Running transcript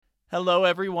Hello,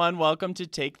 everyone. Welcome to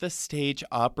Take the Stage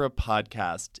Opera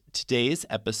podcast. Today's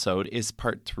episode is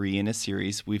part 3 in a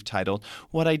series we've titled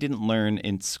What I Didn't Learn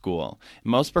in School.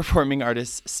 Most performing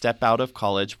artists step out of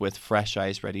college with fresh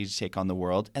eyes ready to take on the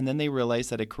world, and then they realize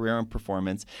that a career in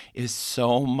performance is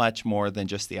so much more than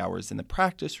just the hours in the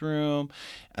practice room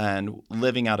and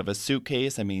living out of a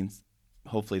suitcase. I mean,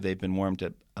 hopefully they've been warmed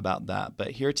up about that.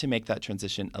 But here to make that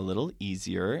transition a little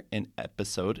easier in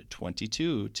episode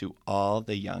 22 to all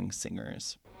the young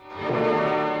singers.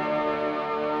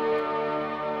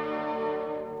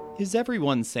 Is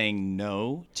everyone saying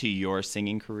no to your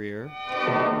singing career?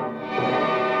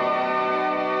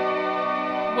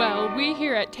 Well, we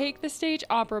here at Take the Stage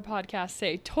Opera podcast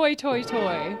say toy, toy,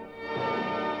 toy.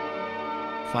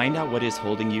 Find out what is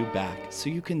holding you back so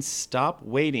you can stop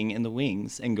waiting in the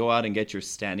wings and go out and get your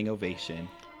standing ovation.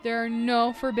 There are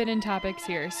no forbidden topics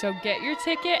here, so get your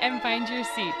ticket and find your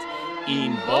seat.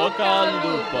 In Boca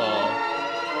Lupo.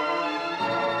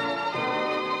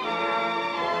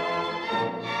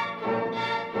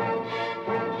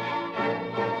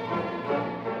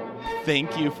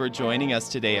 Thank you for joining us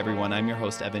today, everyone. I'm your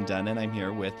host, Evan Dunn, and I'm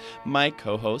here with my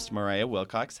co-host, Mariah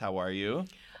Wilcox. How are you?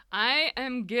 I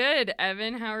am good,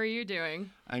 Evan. How are you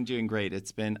doing? I'm doing great.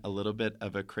 It's been a little bit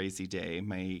of a crazy day.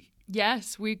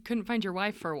 Yes, we couldn't find your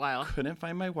wife for a while. Couldn't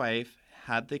find my wife,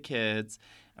 had the kids,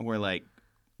 and we're like,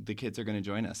 the kids are going to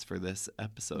join us for this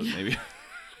episode, maybe.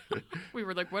 We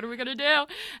were like, what are we going to do?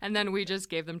 And then we just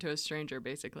gave them to a stranger,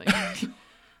 basically.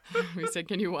 We said,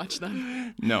 can you watch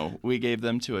them? No, we gave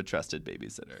them to a trusted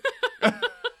babysitter.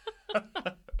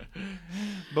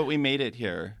 But we made it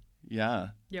here. Yeah.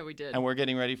 Yeah, we did. And we're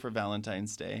getting ready for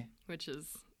Valentine's Day. Which is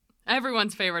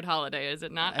everyone's favorite holiday, is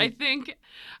it not? I think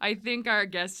our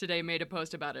guest today made a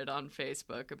post about it on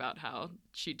Facebook about how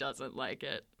she doesn't like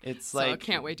it. It's so like I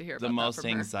can't wait to hear about the that most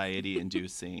from her.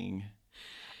 anxiety-inducing.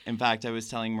 In fact, I was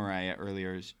telling Mariah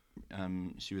earlier,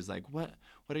 she was like, what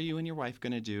are you and your wife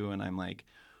going to do? And I'm like,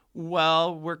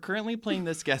 well, we're currently playing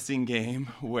this guessing game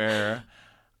where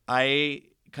I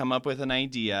come up with an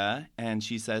idea and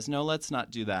she says, no, let's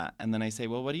not do that. And then I say,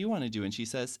 well, what do you want to do? And she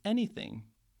says, anything.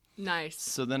 Nice.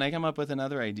 So then I come up with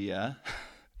another idea.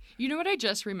 You know what I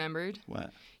just remembered?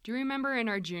 What? Do you remember in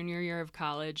our junior year of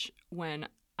college when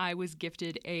I was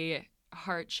gifted a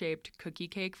heart-shaped cookie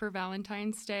cake for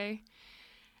Valentine's Day?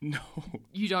 No.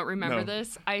 You don't remember No.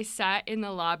 this? I sat in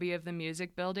the lobby of the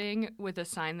music building with a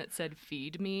sign that said,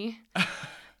 feed me.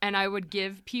 And I would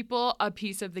give people a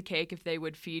piece of the cake if they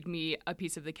would feed me a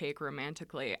piece of the cake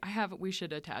romantically. We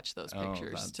should attach those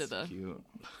pictures to the cute.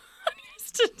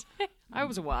 today. I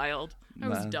was wild. I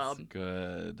was dumb.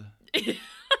 Good.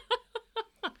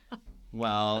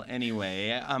 Well,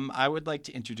 anyway, I would like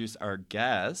to introduce our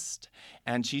guest,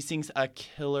 and she sings a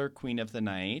killer Queen of the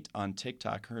Night on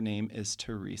TikTok. Her name is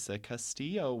Teresa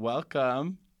Castillo.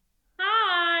 Welcome.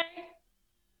 Hi.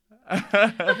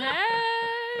 Hey!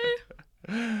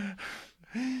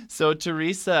 So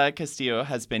Teresa Castillo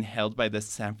has been hailed by the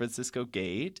San Francisco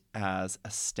Gate as a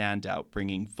standout,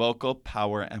 bringing vocal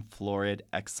power and florid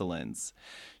excellence.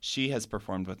 She has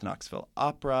performed with Knoxville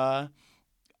Opera,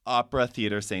 Opera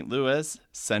Theater St. Louis,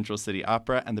 Central City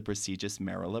Opera, and the prestigious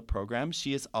Marilla program.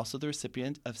 She is also the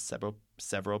recipient of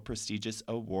several prestigious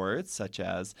awards, such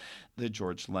as the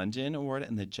George London Award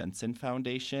and the Jensen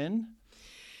Foundation.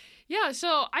 Yeah,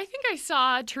 so I think I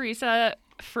saw Teresa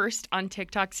first on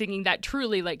TikTok singing that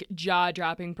truly like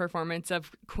jaw-dropping performance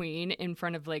of Queen in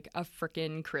front of like a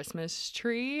frickin' Christmas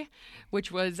tree,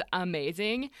 which was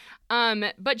amazing.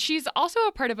 But she's also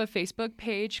a part of a Facebook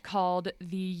page called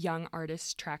the Young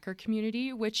Artist Tracker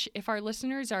Community, which if our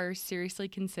listeners are seriously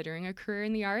considering a career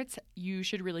in the arts, you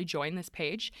should really join this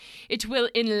page. It will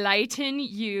enlighten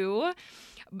you.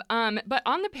 But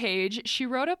on the page, she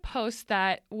wrote a post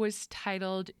that was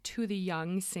titled To the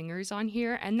Young Singers on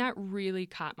here, and that really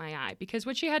caught my eye because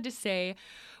what she had to say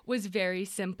was very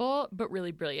simple but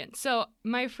really brilliant. So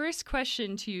my first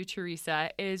question to you,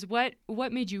 Teresa, is what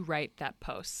made you write that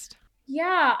post?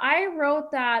 Yeah, I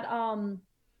wrote that.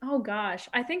 Oh gosh,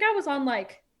 I think I was on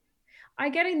I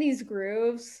get in these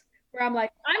grooves where I'm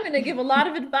like, I'm going to give a lot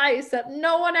of advice that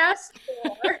no one asked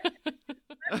for.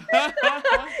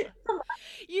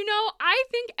 You know, I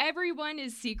think everyone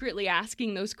is secretly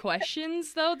asking those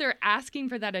questions, though. They're asking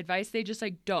for that advice. They just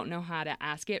don't know how to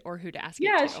ask it or who to ask it to.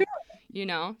 Yeah, sure. You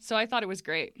know? So I thought it was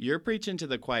great. You're preaching to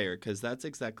the choir because that's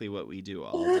exactly what we do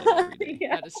all day, every day.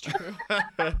 Yeah. That is true.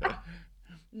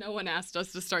 No one asked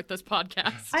us to start this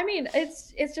podcast. I mean,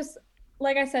 it's just,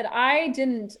 like I said,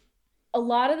 a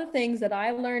lot of the things that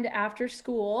I learned after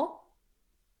school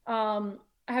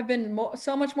have been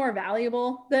so much more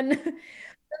valuable than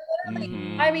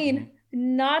literally, I mean,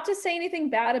 not to say anything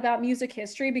bad about music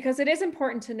history, because it is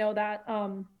important to know that.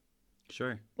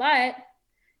 Sure. But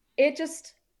it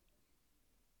just,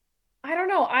 I don't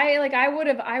know.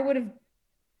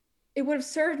 It would have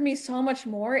served me so much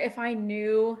more if I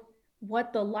knew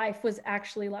what the life was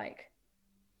actually like.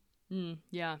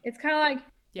 Yeah. It's kind of like,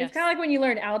 Yes. it's kind of like when you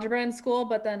learn algebra in school,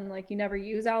 but then like you never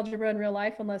use algebra in real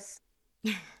life unless,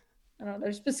 I don't know,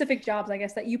 there's specific jobs, I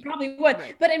guess, that you probably would.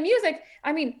 Right. But in music,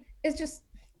 I mean, it's just,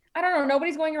 I don't know.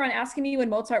 Nobody's going around asking me when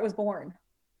Mozart was born,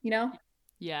 you know?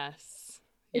 Yes.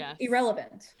 It's Yes.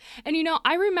 irrelevant. And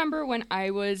I remember when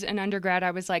I was an undergrad,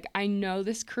 I was like, I know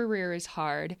this career is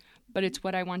hard, but it's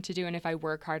what I want to do, and if I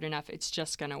work hard enough, it's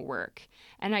just going to work.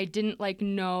 And I didn't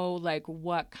know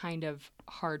what kind of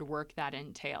hard work that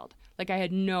entailed. Like I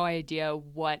had no idea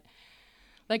what,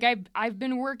 I've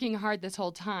been working hard this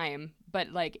whole time, but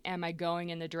am I going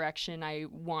in the direction I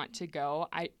want to go?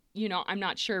 I'm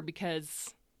not sure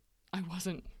because I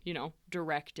wasn't,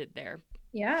 directed there.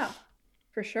 Yeah,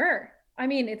 for sure. I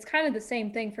mean, it's kind of the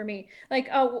same thing for me.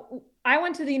 I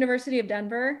went to the University of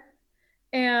Denver,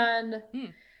 and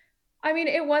I mean,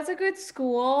 it was a good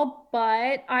school,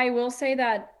 but I will say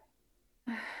that,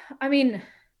 I mean,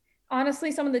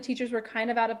 honestly, some of the teachers were kind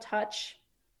of out of touch.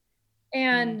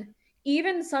 And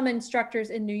even some instructors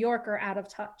in New York are out of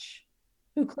touch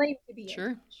who claim to be in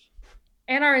touch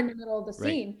and are in the middle of the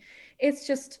scene. It's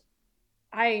just,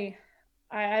 I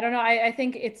don't know. I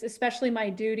think it's especially my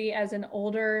duty as an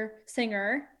older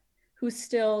singer who's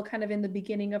still kind of in the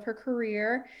beginning of her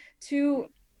career to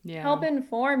help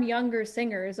inform younger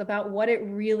singers about what it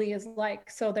really is like,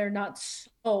 so they're not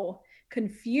so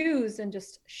confused and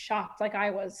just shocked like I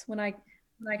was when I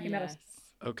came out of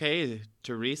school. Okay,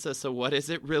 Teresa, so what is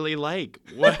it really like?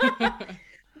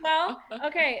 Well,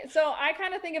 okay, so I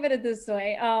kind of think of it this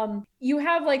way. You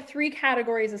have 3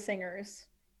 categories of singers.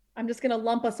 I'm just going to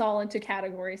lump us all into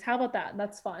categories. How about that?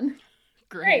 That's fun.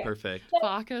 Great. Perfect.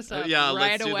 Fox us up yeah,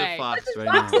 right let's away. do the Fox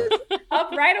right now.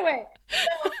 Up right away.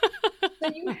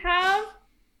 So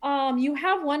you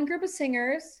have one group of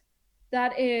singers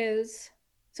that is,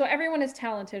 so everyone is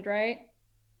talented, right?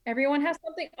 Everyone has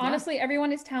something. Honestly,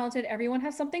 everyone is talented. Everyone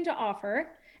has something to offer,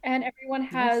 and everyone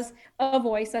has a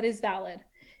voice that is valid.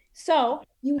 So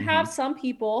you have some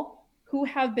people who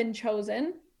have been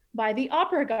chosen by the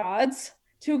opera gods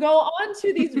to go on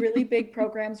to these really big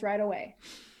programs right away.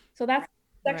 So that's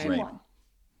section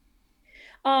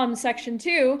 1. Section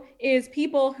 2 is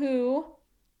people who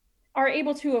are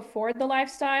able to afford the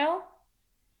lifestyle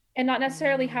and not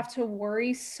necessarily have to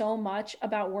worry so much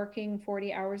about working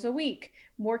 40 hours a week,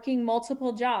 working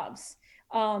multiple jobs.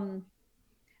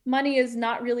 Money is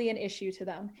not really an issue to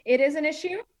them. It is an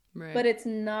issue, but it's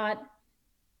not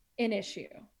an issue,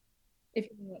 if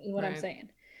you know what I'm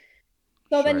saying.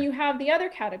 So then you have the other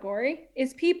category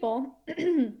is people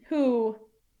who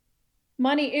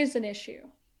money is an issue.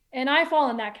 And I fall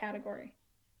in that category.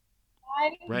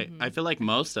 I feel like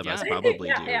most of us probably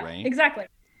do, right? Exactly.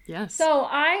 Yes. So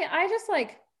I just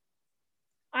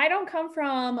I don't come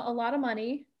from a lot of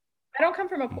money. I don't come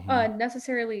from a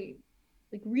necessarily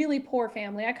really poor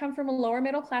family. I come from a lower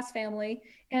middle class family,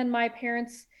 and my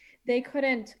parents, they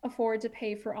couldn't afford to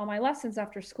pay for all my lessons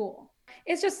after school.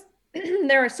 It's just,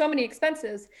 there are so many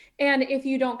expenses. And if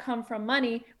you don't come from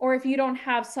money, or if you don't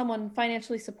have someone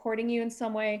financially supporting you in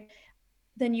some way,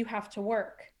 then you have to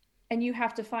work, and you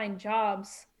have to find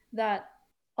jobs that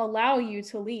allow you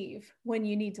to leave when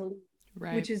you need to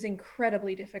leave, which is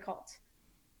incredibly difficult.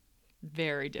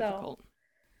 Very difficult. So,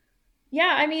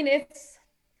 yeah, I mean,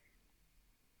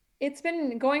 it's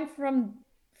been going from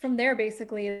there.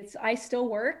 Basically, I still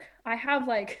work. I have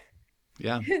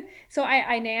so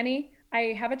I nanny.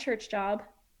 I have a church job.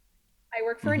 I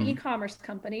work for an e-commerce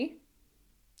company.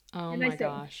 Oh my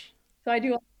gosh. So I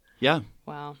do. Yeah.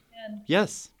 Wow.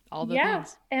 Yes. All the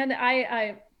things. And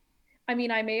I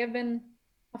mean, I may have been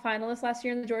a finalist last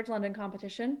year in the George London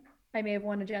competition. I may have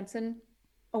won a Jensen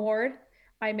Award.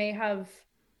 I may have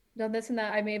done this and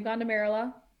that. I may have gone to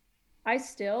Marilla. I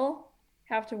still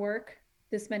have to work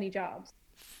this many jobs.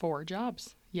 4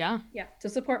 jobs. Yeah. Yeah, to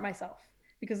support myself,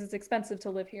 because it's expensive to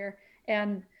live here.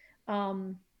 And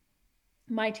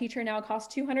my teacher now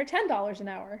costs $210 an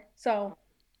hour. So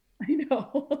I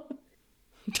know.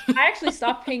 I actually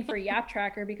stopped paying for Yap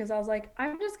Tracker because I was like,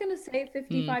 I'm just going to save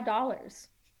 $55.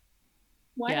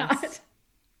 Why not?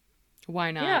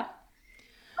 Why not? Yeah.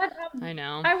 But, I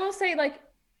know. I will say,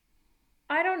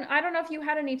 I don't know if you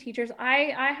had any teachers.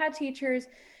 I had teachers,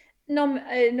 no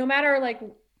matter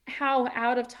how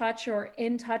out of touch or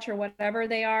in touch or whatever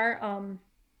they are,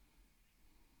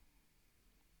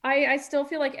 I still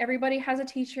feel like everybody has a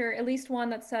teacher, at least one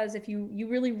that says if you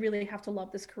really, really have to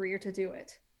love this career to do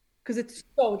it, because it's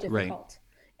so Right. difficult.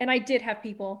 And I did have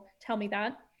people tell me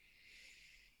that.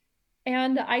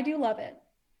 And I do love it.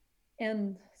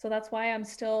 And so that's why I'm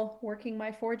still working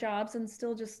my 4 jobs and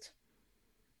still just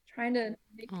trying to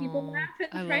make people Oh, laugh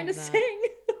I and trying to love that. sing.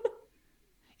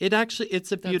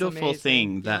 It's a That's beautiful amazing.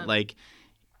 thing that Yeah. like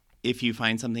if you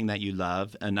find something that you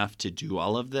love enough to do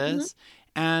all of Mhm. this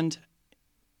and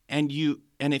and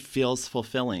it feels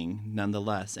fulfilling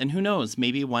nonetheless. And who knows,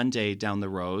 maybe one day down the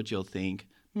road you'll think,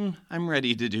 I'm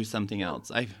ready to do something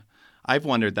else. I've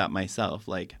wondered that myself.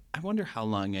 Like, I wonder how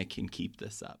long I can keep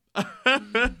this up.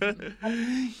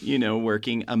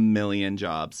 Working a million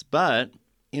jobs. But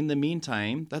in the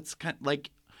meantime, that's kind of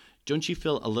like, don't you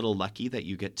feel a little lucky that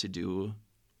you get to do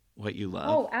what you love?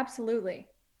 Oh, absolutely.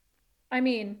 I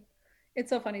mean, it's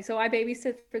so funny. So I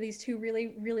babysit for these 2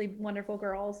 really wonderful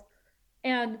girls.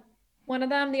 And one of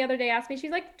them the other day asked me, she's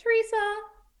like, Teresa,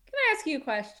 can I ask you a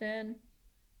question?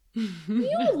 Do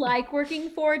you like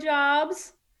working 4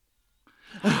 jobs?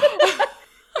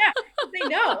 Yeah, they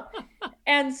know.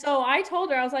 And so I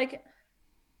told her, I was like,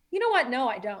 you know what? No,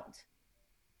 I don't.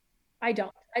 I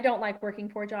don't. I don't like working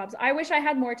 4 jobs. I wish I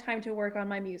had more time to work on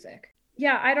my music.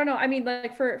 Yeah, I don't know. I mean,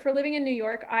 like for living in New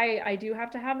York, I do have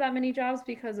to have that many jobs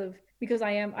because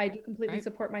I do completely Right.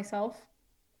 support myself.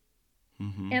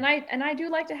 Hmm. And I do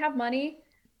like to have money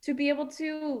to be able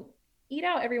to eat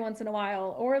out every once in a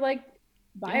while or like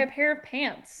buy Yeah. a pair of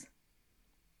pants.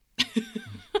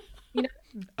 You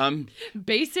know,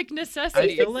 Basic I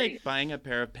necessities. feel like buying a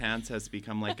pair of pants has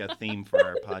become like a theme for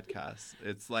our podcast.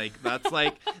 It's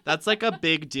that's like a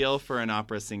big deal for an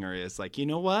opera singer. Is like, you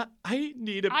know what? I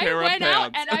need a I pair of went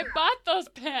out pants. and I bought those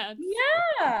pants.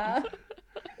 yeah.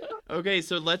 Okay,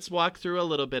 so let's walk through a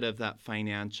little bit of that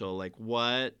financial. Like,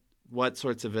 what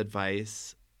sorts of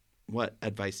advice? What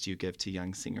advice do you give to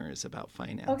young singers about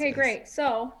finances? Okay, great.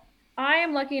 So I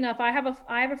am lucky enough. I have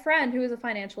a friend who is a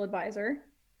financial advisor,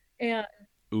 and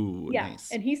Ooh, yeah, nice.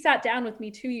 and he sat down with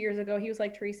me 2 years ago. He was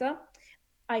like, Teresa,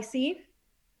 I see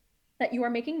that you are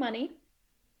making money,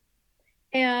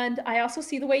 and I also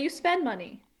see the way you spend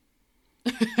money,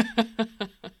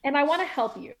 and I want to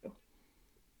help you.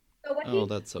 So what Oh, he,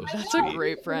 that's so I That's a sweet. know,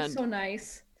 great it was friend. so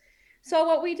nice.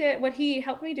 So what he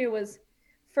helped me do was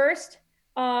first,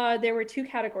 there were 2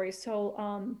 categories. So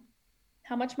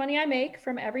how much money I make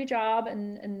from every job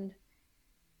and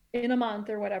in a month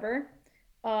or whatever,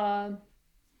 um,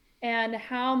 and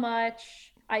how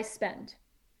much I spend.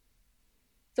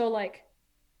 So like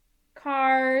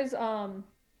cars,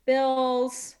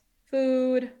 bills,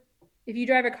 food. If you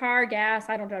drive a car, gas.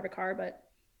 I don't drive a car, but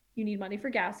you need money for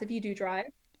gas if you do drive.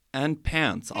 And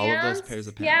pants, all of those Pants, pairs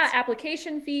of yeah, pants.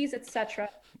 application fees, etc.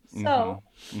 Mm-hmm. So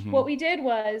Mm-hmm. what we did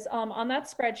was on that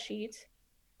spreadsheet,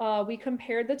 we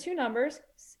compared the 2 numbers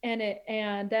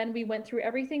and then we went through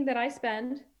everything that I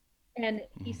spend. And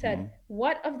he Mm-hmm. said,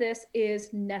 what of this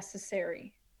is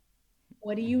necessary?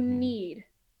 What do you Mm-hmm. need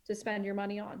to spend your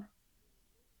money on?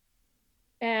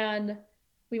 And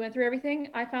we went through everything.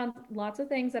 I found lots of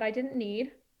things that I didn't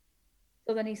need.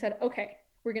 So then he said, okay,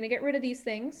 we're going to get rid of these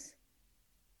things.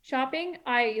 Shopping,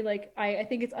 I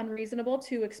think it's unreasonable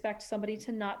to expect somebody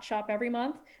to not shop every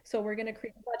month. So we're going to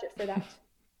create a budget for that.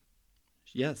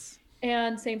 Yes.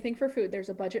 And same thing for food. There's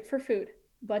a budget for food,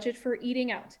 budget for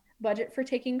eating out, budget for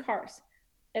taking cars,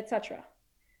 etc.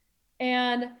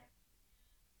 And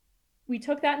we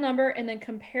took that number and then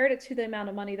compared it to the amount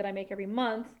of money that I make every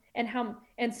month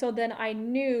and so then I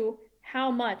knew how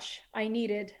much I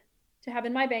needed to have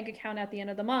in my bank account at the end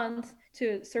of the month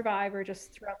to survive or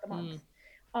just throughout the month.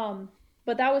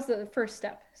 But that was the first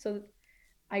step. So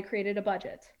I created a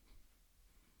budget,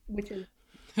 which is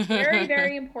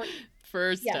very important.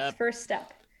 First Yes, step. first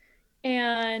step.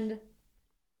 And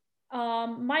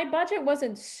my budget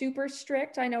wasn't super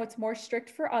strict. I know it's more strict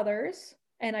for others.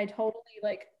 And I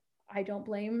don't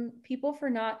blame people for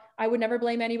not, I would never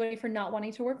blame anybody for not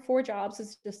wanting to work 4 jobs.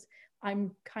 It's just,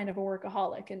 I'm kind of a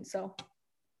workaholic.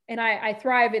 And I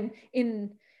thrive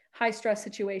in high stress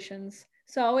situations.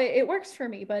 So it works for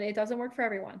me, but it doesn't work for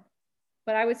everyone.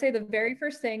 But I would say the very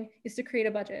first thing is to create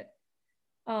a budget.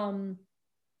 And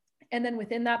then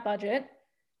within that budget,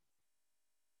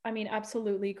 I mean,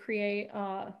 absolutely create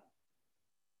a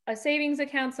savings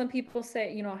account. Some people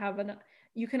say,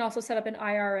 you can also set up an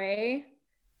IRA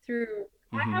through,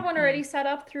 I Mm-hmm. have one already set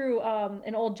up through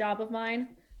an old job of mine.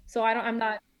 So I'm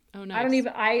not, Oh, nice.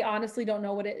 I honestly don't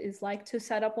know what it is like to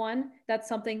set up one. That's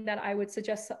something that I would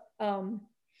suggest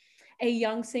a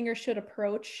young singer should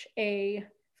approach a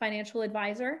financial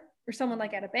advisor or someone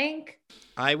like at a bank.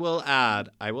 I will add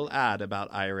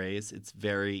about IRAs. It's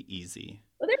very easy.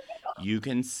 Well, there you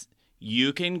go.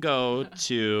 You can go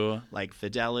to like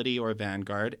Fidelity or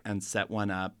Vanguard and set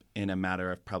one up in a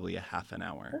matter of probably a half an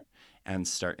hour and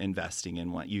start investing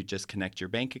in one. You just connect your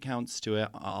bank accounts to it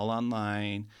all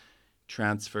online,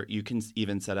 transfer. You can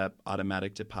even set up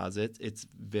automatic deposits. It's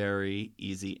very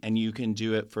easy. And you can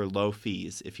do it for low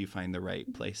fees if you find the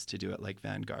right place to do it, like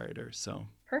Vanguard or so.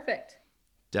 Perfect.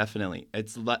 Definitely.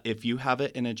 If you have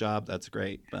it in a job, that's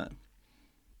great. But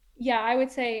yeah, I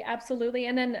would say absolutely.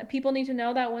 And then people need to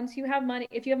know that once you have money,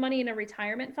 if you have money in a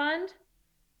retirement fund,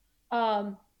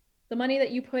 the money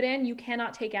that you put in, you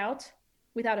cannot take out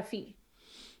without a fee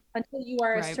until you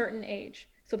are a certain age.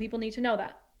 So people need to know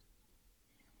that.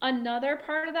 Another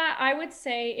part of that, I would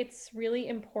say it's really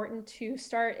important to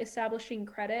start establishing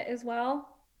credit as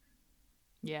well.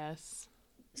 Yes.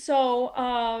 So,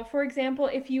 for example,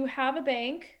 if you have a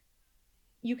bank,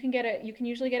 you can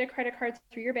usually get a credit card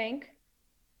through your bank.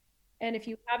 And if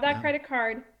you have that credit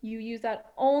card, you use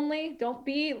that only. Don't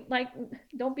be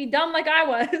dumb like I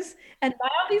was and buy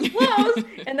all these clothes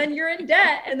and then you're in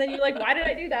debt and then you're like, why did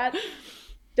I do that?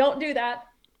 Don't do that.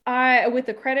 With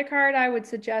the credit card, I would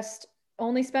suggest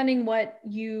only spending what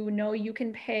you know you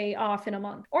can pay off in a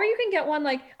month. Or you can get one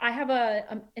like I have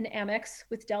an Amex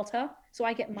with Delta, so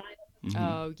I get miles. Mm-hmm.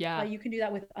 Oh, yeah. You can do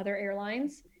that with other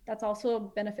airlines. That's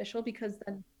also beneficial because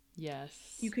then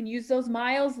yes, you can use those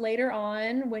miles later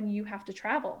on when you have to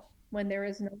travel, when there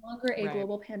is no longer a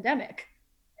global pandemic.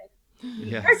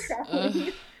 Yes. Are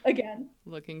traveling again.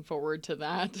 Looking forward to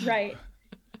that. Right.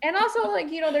 And also, like,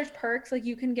 there's perks. Like,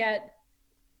 you can get,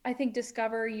 I think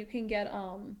Discover, you can get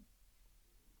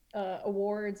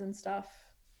awards and stuff.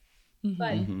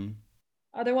 Mm-hmm.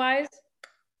 But otherwise,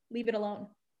 leave it alone.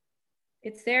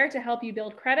 It's there to help you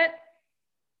build credit,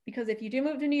 because if you do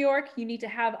move to New York, you need to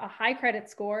have a high credit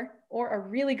score or a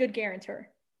really good guarantor,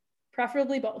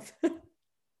 preferably both.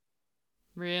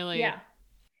 Really? Yeah.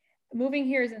 Moving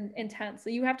here is intense.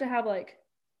 So you have to have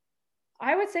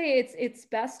I would say it's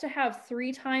best to have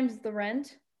 3 times the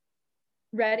rent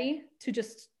ready to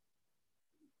just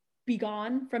be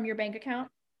gone from your bank account.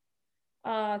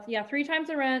 3 times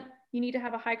the rent. You need to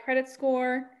have a high credit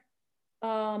score,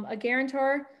 a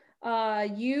guarantor.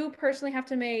 You personally have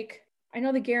to make, I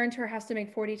know the guarantor has to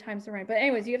make 40 times the rent, but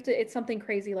anyways, it's something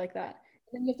crazy like that.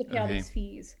 And then you have to pay all these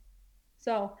fees.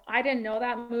 So I didn't know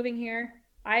that moving here.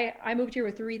 I moved here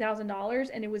with $3,000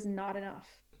 and it was not enough.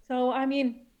 So, I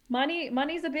mean,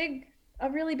 money's a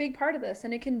really big part of this,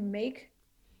 and it can make,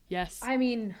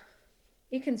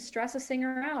 it can stress a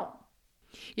singer out.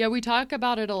 Yeah, we talk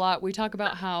about it a lot. We talk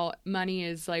about how money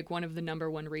is like one of the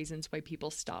number one reasons why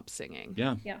people stop singing.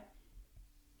 Yeah. Yeah.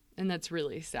 And that's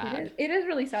really sad. It is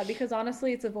really sad because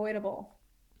honestly, it's avoidable.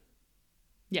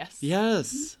 Yes.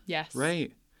 Yes. Yes.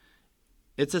 Right.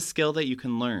 It's a skill that you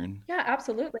can learn. Yeah,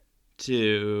 absolutely.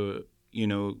 To,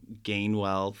 gain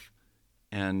wealth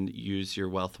and use your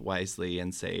wealth wisely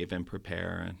and save and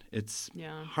prepare. And it's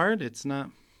hard. It's not.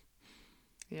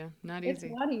 Yeah, not easy.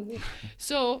 It's not easy.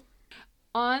 So,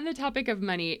 on the topic of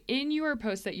money, in your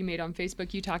post that you made on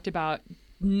Facebook, you talked about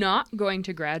not going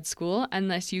to grad school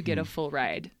unless you get a full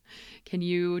ride. Can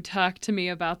you talk to me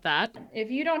about that?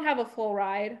 If you don't have a full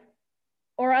ride,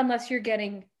 or unless you're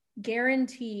getting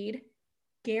guaranteed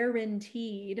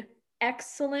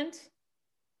excellent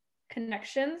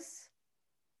connections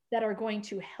that are going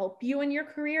to help you in your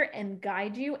career and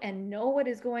guide you and know what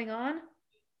is going on,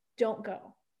 don't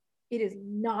go. It is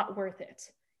not worth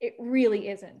it. It really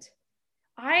isn't.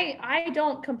 I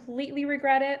don't completely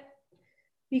regret it,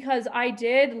 because I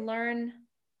did learn,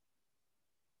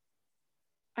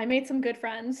 I made some good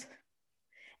friends,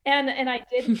 and I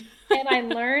did, and I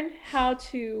learned how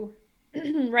to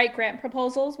write grant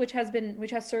proposals, which has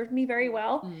served me very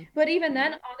well. But even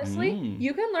then, honestly,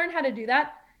 you can learn how to do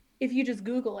that if you just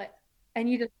Google it and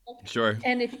you just look. Sure.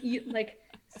 And if you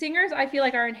singers, I feel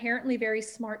like are inherently very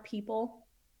smart people.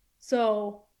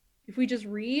 So if we just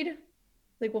read,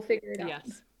 we'll figure it out.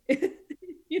 Yes.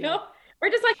 Or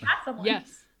just ask someone.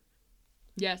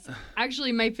 Yes.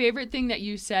 Actually, my favorite thing that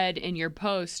you said in your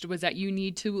post was that you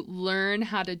need to learn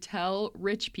how to tell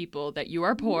rich people that you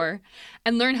are poor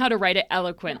and learn how to write it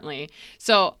eloquently.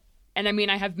 So, and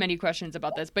I have many questions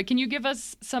about this, but can you give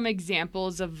us some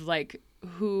examples of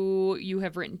who you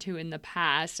have written to in the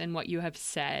past and what you have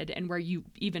said and where you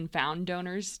even found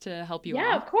donors to help you out?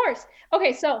 Yeah, of course.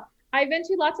 Okay, so I've been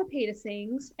to lots of pay to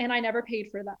sings and I never paid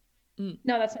for that.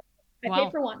 No, that's not. I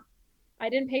paid for one. I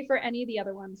didn't pay for any of the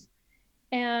other ones.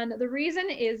 And the reason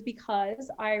is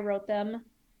because I wrote them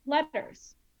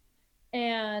letters.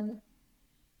 And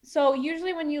So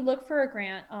usually when you look for a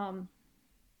grant,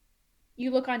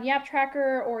 you look on Yap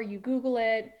Tracker or you Google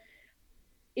it.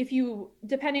 If you,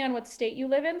 depending on what state you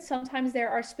live in, sometimes there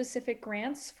are specific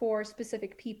grants for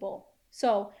specific people.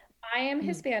 So I am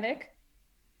Hispanic,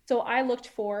 so I looked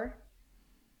for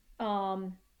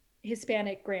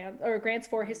Hispanic grants or grants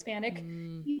for Hispanic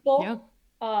people,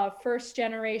 first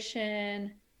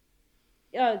generation.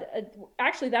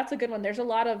 Actually, that's a good one. There's a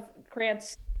lot of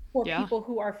grants for people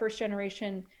who are first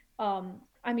generation.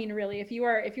 I mean, really, if you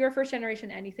are first generation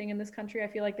anything in this country, I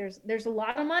feel like there's a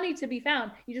lot of money to be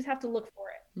found. You just have to look for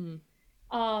it.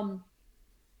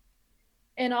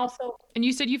 And also, and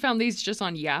you said you found these just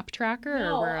on Yap Tracker,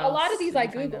 no, or where else? A lot of these I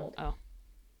Googled.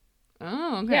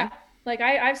 Oh, okay. Yeah, like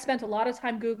I've spent a lot of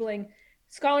time Googling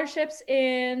scholarships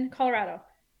in Colorado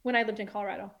when I lived in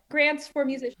Colorado, grants for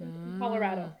musicians in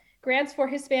Colorado, grants for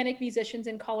Hispanic musicians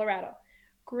in Colorado,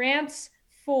 grants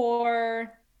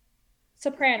for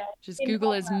soprano. Just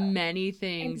Google as many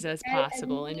things as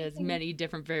possible in as many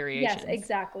different variations. Yes,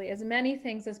 exactly. As many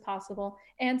things as possible.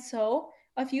 And so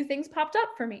a few things popped up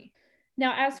for me.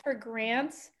 Now, as for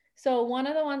grants, so one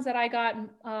of the ones that I got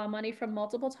money from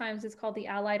multiple times is called the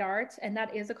Allied Arts, and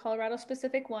that is a Colorado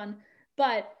specific one.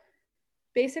 But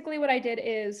basically what I did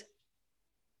is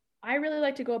I really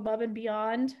like to go above and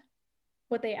beyond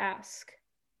what they ask.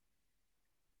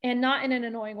 And not in an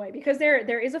annoying way, because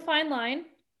there is a fine line.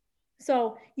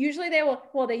 So usually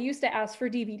they used to ask for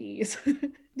DVDs.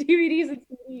 DVDs and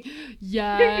CDs.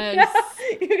 Yes.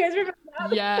 You guys remember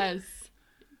that? Yes.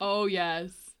 Oh,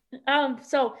 yes.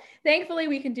 So thankfully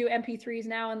we can do MP3s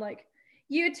now and like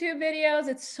YouTube videos.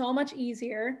 It's so much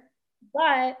easier.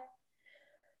 But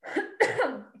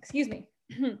excuse me.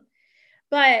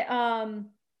 But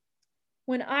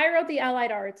when I wrote the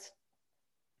Allied Arts,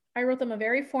 I wrote them a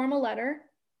very formal letter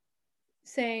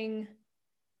saying,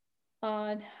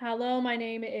 hello, my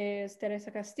name is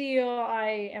Teresa Castillo.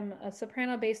 I am a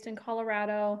soprano based in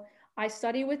Colorado. I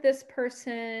study with this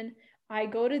person. I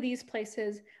go to these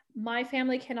places. My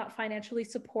family cannot financially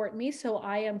support me, so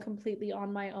I am completely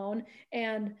on my own.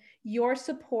 And your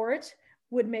support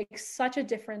would make such a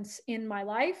difference in my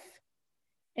life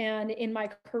and in my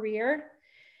career.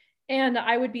 And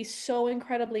I would be so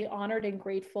incredibly honored and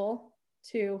grateful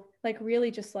to like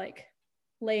really just like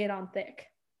lay it on thick.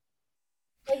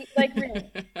 Like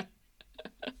really.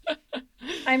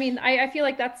 I mean, I feel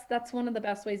like that's one of the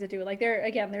best ways to do it. Like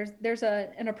there's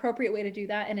an appropriate way to do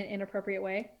that and an inappropriate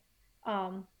way.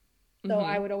 So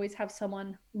I would always have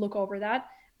someone look over that,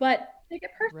 but make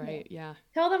it personal. Right, yeah.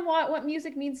 Tell them what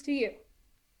music means to you.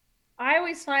 I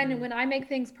always find when I make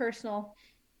things personal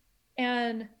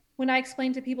and when I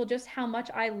explain to people just how much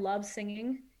I love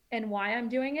singing and why I'm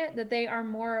doing it, that they are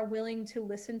more willing to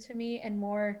listen to me and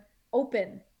more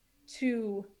open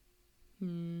to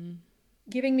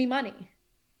giving me money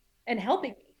and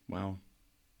helping me. Wow.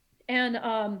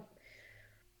 And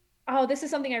this is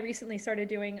something I recently started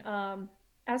doing.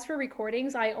 As for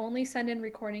recordings, I only send in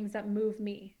recordings that move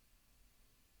me.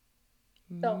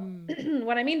 So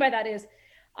what I mean by that is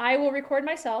I will record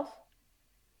myself,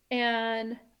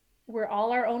 and we're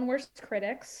all our own worst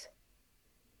critics.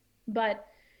 But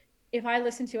if I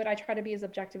listen to it, I try to be as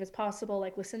objective as possible,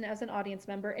 like listen as an audience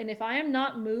member. And if I am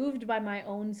not moved by my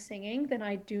own singing, then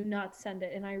I do not send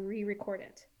it and I re-record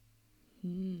it.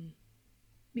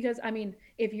 Because I mean,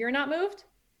 if you're not moved,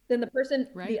 then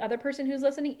the other person who's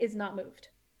listening is not moved.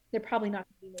 They're probably not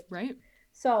moved. Right.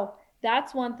 So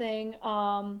that's one thing.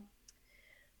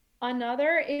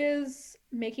 Another is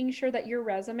making sure that your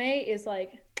resume is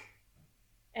like,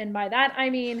 and by that, I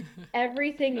mean,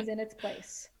 everything is in its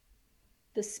place.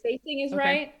 The spacing is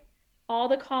right. All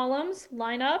the columns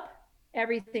line up.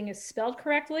 Everything is spelled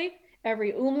correctly.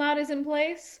 Every umlaut is in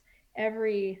place.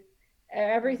 Everything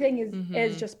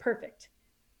is just perfect.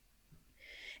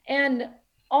 And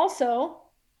also,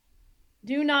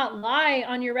 do not lie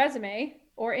on your resume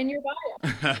or in your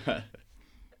bio.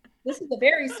 This is a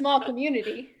very small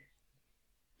community.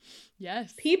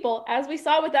 Yes. People, as we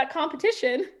saw with that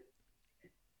competition,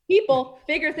 people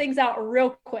figure things out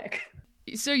real quick.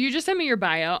 So you just sent me your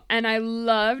bio, and I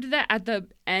loved that at the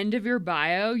end of your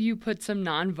bio, you put some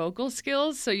non-vocal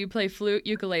skills. So you play flute,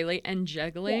 ukulele, and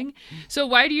juggling. Yeah. So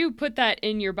why do you put that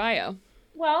in your bio?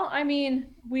 Well, I mean,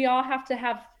 we all have to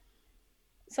have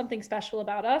something special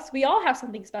about us. We all have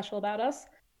something special about us.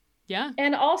 Yeah.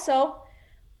 And also,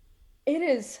 it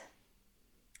is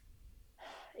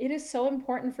so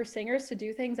important for singers to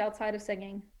do things outside of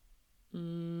singing.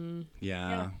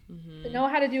 Yeah. To know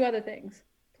how to do other things.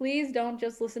 Please don't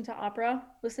just listen to opera,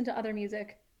 listen to other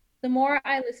music. The more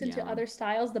I listen to other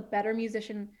styles, the better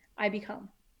musician I become.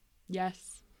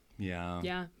 Yes. Yeah.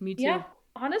 Yeah, me too. Yeah.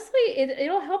 honestly,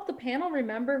 it'll help the panel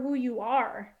remember who you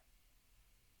are.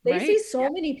 They Right? see so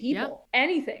many people,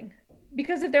 anything.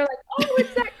 Because if they're like, oh,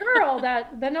 it's that girl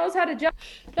that knows how to juggle.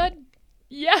 That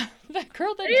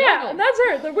girl that Yeah, juggles. that's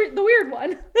her, the weird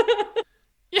one.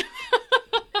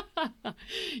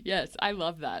 Yes, I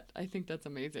love that. I think that's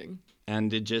amazing.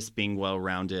 And it just being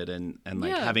well-rounded and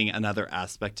like having another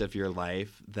aspect of your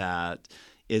life that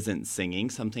isn't singing,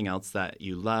 something else that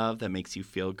you love that makes you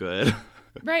feel good.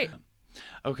 Right.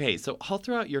 Okay, so all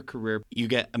throughout your career, you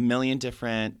get a million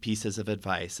different pieces of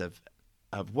advice of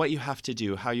what you have to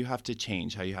do, how you have to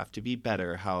change, how you have to be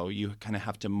better, how you kind of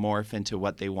have to morph into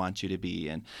what they want you to be.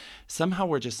 And somehow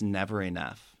we're just never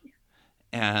enough.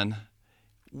 And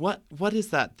what is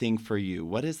that thing for you?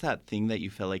 What is that thing that you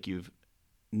feel like you've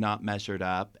not measured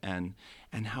up? And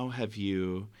how have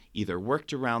you either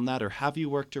worked around that, or have you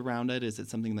worked around it? Is it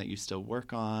something that you still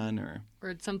work on, or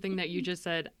it's something that you just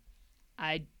said,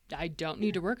 I don't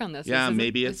need to work on this. Yeah,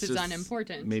 this is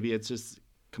unimportant. Maybe it's just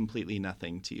completely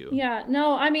nothing to you. Yeah,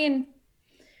 no, I mean,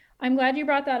 I'm glad you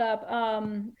brought that up.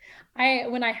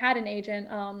 When I had an agent,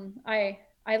 I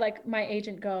let my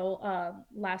agent go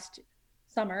last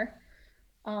summer,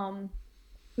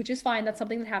 which is fine. That's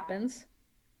something that happens.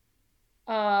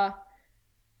 I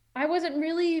wasn't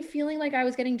really feeling like I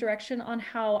was getting direction on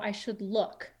how I should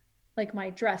look, like my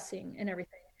dressing and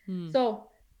everything. So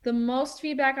the most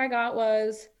feedback I got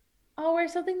was, oh, wear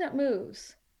something that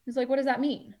moves. It's like, what does that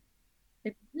mean?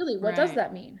 Like, really, what does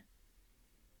that mean?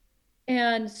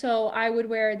 And so I would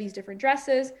wear these different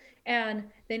dresses, and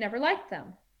they never liked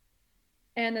them.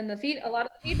 And then a lot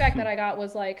of the feedback that I got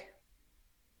was like,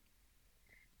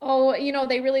 oh,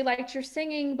 they really liked your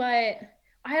singing, but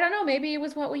I don't know, maybe it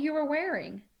was what you were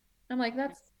wearing. I'm like,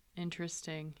 that's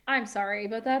interesting. I'm sorry,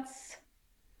 but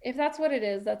if that's what it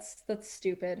is, that's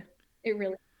stupid. It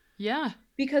really. Yeah.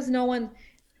 Because no one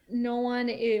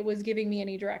it was giving me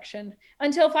any direction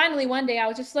until finally one day I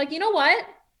was just like, you know what?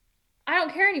 I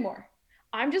don't care anymore.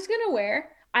 I'm just going to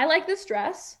I like this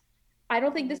dress. I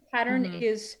don't think this pattern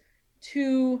is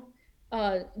too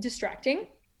distracting.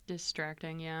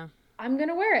 Yeah. I'm going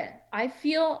to wear it. I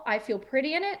feel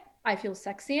pretty in it. I feel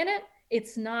sexy in it.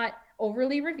 It's not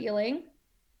overly revealing.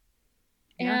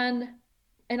 Yeah.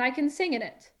 And I can sing in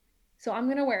it. So I'm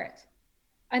going to wear it.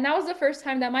 And that was the first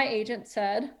time that my agent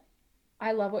said,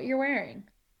 I love what you're wearing.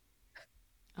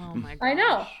 Oh my gosh. I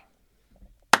know.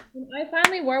 I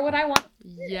finally wore what I want.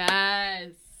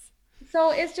 Yes.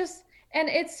 So it's just, and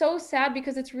it's so sad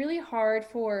because it's really hard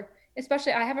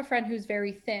especially I have a friend who's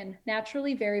very thin,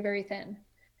 naturally very, very thin.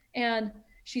 And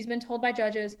she's been told by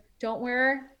judges, don't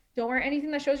wear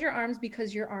anything that shows your arms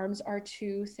because your arms are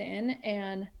too thin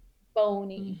and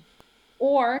bony.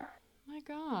 Or my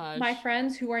gosh. My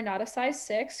friends who are not a size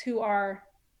 6, who are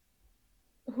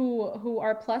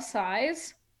plus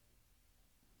size.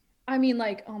 I mean,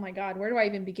 like, oh my God, where do I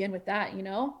even begin with that?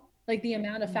 Like the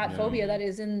amount of fat phobia that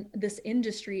is in this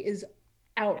industry is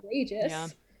outrageous. Yeah.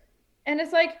 And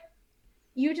it's like,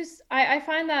 I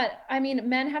find that, I mean,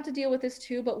 men have to deal with this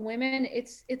too, but women,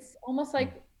 it's almost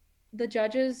like the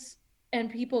judges and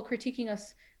people critiquing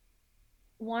us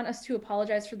want us to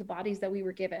apologize for the bodies that we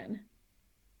were given.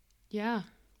 Yeah.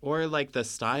 Or like the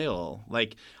style,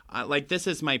 like this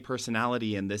is my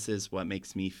personality and this is what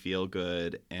makes me feel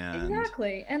good. And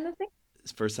exactly. And the thing,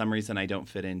 for some reason, I don't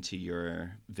fit into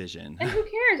your vision. And who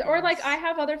cares? Yes. Or like I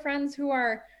have other friends who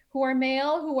are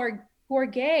male, who are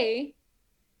gay,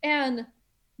 and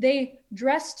they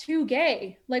dress too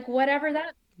gay, like whatever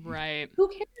that. Right. Who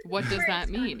cares? What does that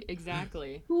mean?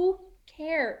 Exactly. Who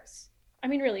cares? I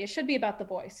mean, really, it should be about the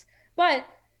voice, but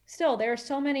still, there are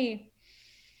so many.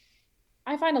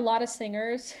 I find a lot of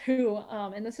singers who,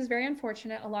 and this is very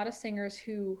unfortunate, a lot of singers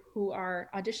who are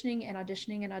auditioning and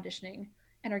auditioning and auditioning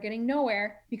and are getting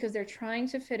nowhere because they're trying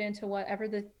to fit into whatever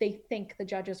they think the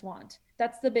judges want.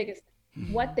 That's the biggest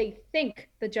thing, what they think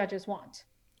the judges want.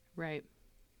 Right.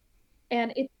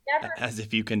 And it's never... As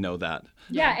if you can know that.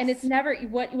 Yeah, yes. And it's never...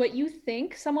 What you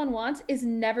think someone wants is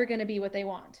never going to be what they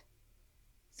want.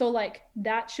 So, like,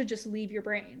 that should just leave your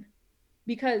brain.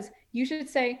 Because you should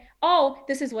say, oh,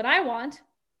 this is what I want.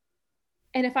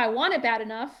 And if I want it bad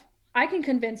enough, I can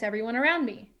convince everyone around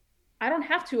me. I don't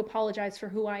have to apologize for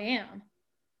who I am.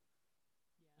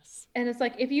 Yes. And it's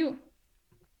like, if you,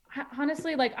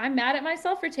 honestly, like, I'm mad at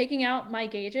myself for taking out my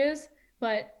gauges,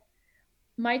 but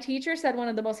my teacher said one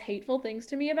of the most hateful things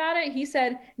to me about it. He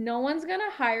said, no one's going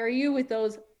to hire you with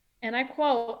those, and I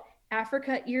quote,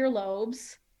 Africa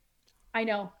earlobes. I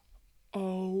know.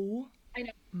 Oh. I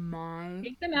know. My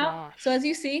Take them out. Gosh. So as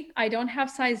you see, I don't have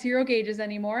size 0 gauges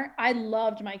anymore. I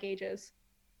loved my gauges.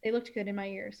 They looked good in my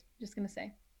ears, just going to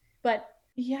say. But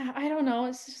Yeah, I don't know.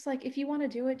 It's just like, if you want to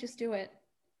do it, just do it.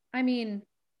 I mean,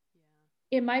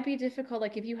 it might be difficult.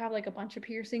 Like if you have like a bunch of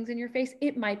piercings in your face,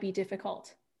 it might be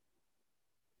difficult.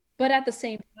 But at the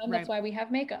same time, that's why we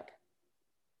have makeup.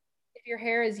 If your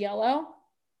hair is yellow,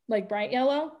 like bright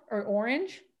yellow or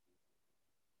orange,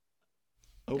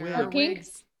 There are pink,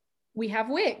 wigs. we have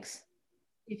wigs.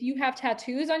 If you have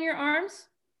tattoos on your arms,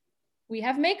 we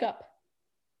have makeup.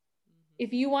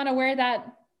 If you want to wear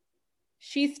that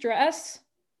sheath dress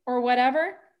or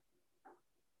whatever,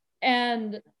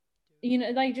 and you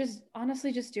know, like, just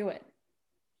honestly, just do it.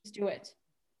 Just do it.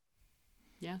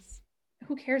 Yes.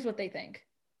 Who cares what they think?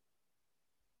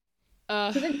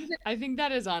 I think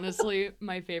that is honestly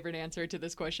my favorite answer to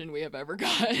this question we have ever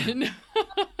gotten.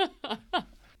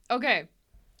 Okay.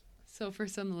 So for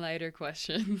some lighter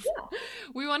questions,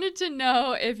 we wanted to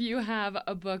know if you have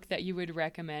a book that you would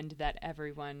recommend that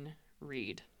everyone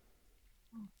read.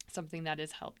 Something that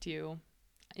has helped you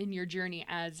in your journey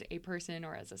as a person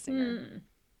or as a singer.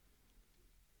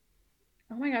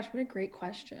 Oh my gosh, what a great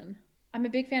question. I'm a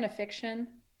big fan of fiction.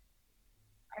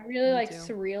 I really like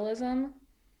surrealism.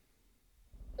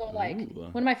 So like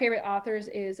one of my favorite authors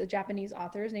is a Japanese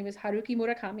author. His name is Haruki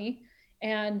Murakami.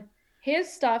 And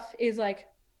his stuff is like,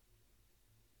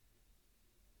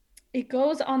 it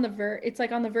goes on the verge, it's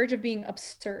like on the verge of being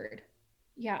absurd.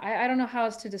 Yeah, I don't know how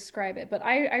else to describe it, but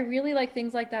I really like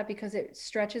things like that because it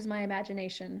stretches my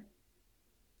imagination.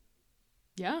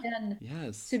 Yeah. And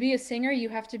yes, to be a singer, you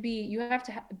have to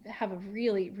have a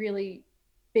really, really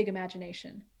big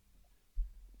imagination.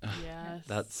 Yes.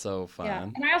 That's so fun. Yeah.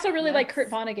 And I also really like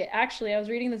Kurt Vonnegut. Actually, I was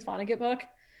reading this Vonnegut book.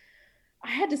 I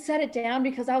had to set it down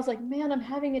because I was like, man, I'm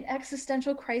having an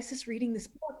existential crisis reading this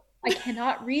book. I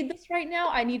cannot read this right now.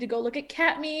 I need to go look at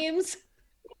cat memes.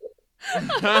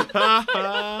 And I got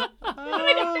back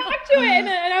to it, and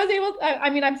I was able to,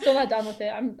 I mean, I'm still not done with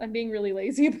it. I'm being really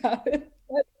lazy about it.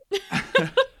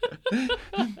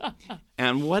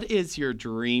 And what is your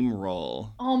dream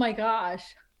role? Oh my gosh.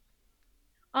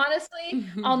 Honestly,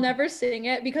 I'll never sing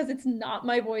it because it's not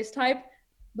my voice type,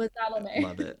 but Salome.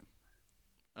 Love it.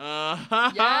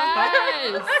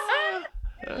 Yes.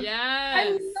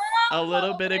 Yes. A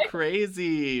little bit of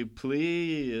crazy,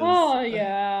 please. Oh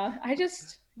yeah.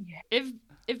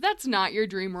 If that's not your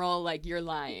dream role, like, you're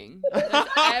lying. That's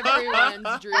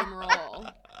everyone's dream role.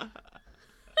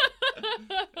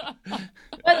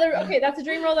 Okay, that's a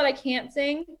dream role that I can't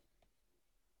sing.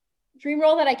 Dream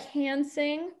role that I can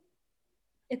sing.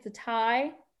 It's a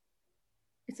tie.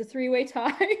 It's a 3-way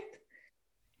tie.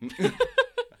 It's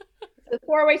a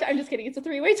 4-way tie. I'm just kidding. It's a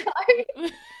 3-way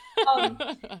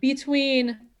tie.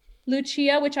 Between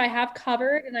Lucia, which I have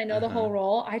covered and I know the whole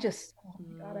role. Oh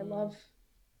my God,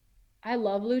 I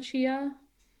love Lucia.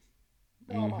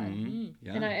 Oh my.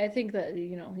 Yeah. And I think that,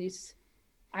 you know,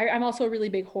 I'm also a really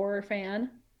big horror fan.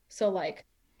 So like,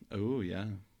 oh yeah.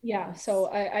 Yeah. So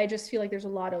I just feel like there's a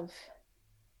lot of,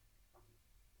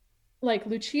 like,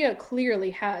 Lucia clearly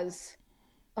has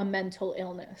a mental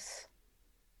illness.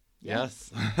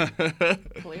 Yes.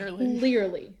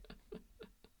 Clearly.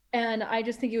 And I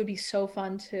just think it would be so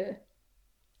fun to,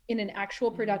 in an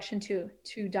actual production, to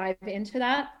dive into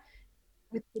that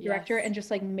with the director and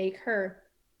just like make her,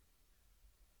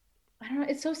 I don't know,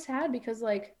 it's so sad because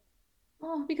like,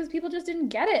 because people just didn't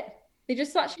get it. They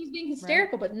just thought she was being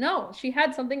hysterical, but no, she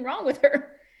had something wrong with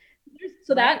her.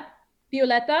 So that,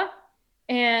 Violeta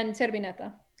and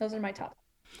Servineta, those are my top.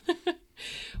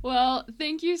 Well,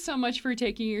 thank you so much for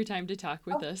taking your time to talk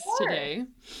with us today.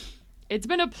 It's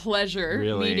been a pleasure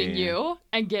meeting you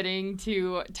and getting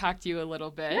to talk to you a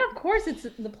little bit. Yeah, of course.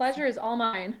 The pleasure is all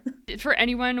mine. For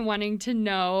anyone wanting to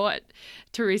know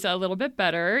Teresa a little bit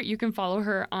better, you can follow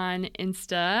her on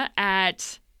Insta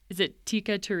at, is it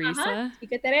Tica Teresa?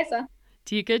 Tica Teresa.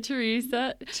 Tica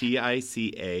Teresa. Tica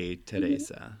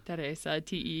Teresa. Teresa,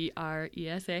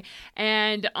 Teresa.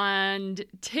 And on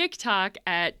TikTok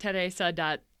at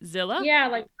Teresa.zilla. Yeah,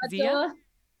 like Zilla.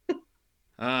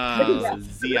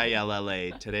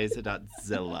 Zilla.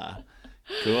 Teresa.zilla.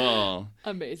 Cool.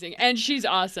 Amazing. And she's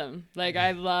awesome. Like,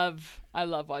 I love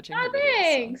watching her videos,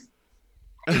 thanks.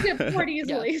 I get bored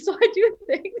easily, so I do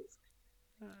things.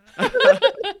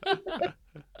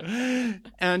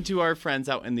 And to our friends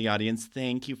out in the audience,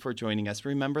 thank you for joining us.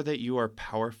 Remember that you are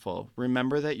powerful.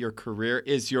 Remember that your career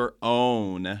is your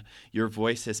own. Your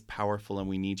voice is powerful, and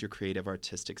we need your creative,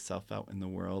 artistic self out in the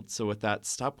world. So with that,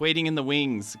 stop waiting in the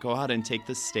wings. Go out and take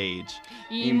the stage.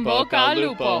 In bocca al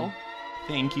lupo.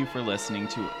 Thank you for listening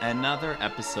to another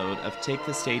episode of Take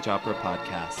the Stage Opera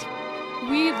Podcast.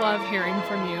 We love hearing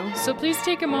from you, so please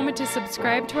take a moment to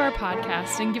subscribe to our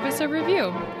podcast and give us a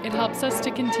review. It helps us to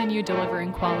continue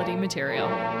delivering quality material.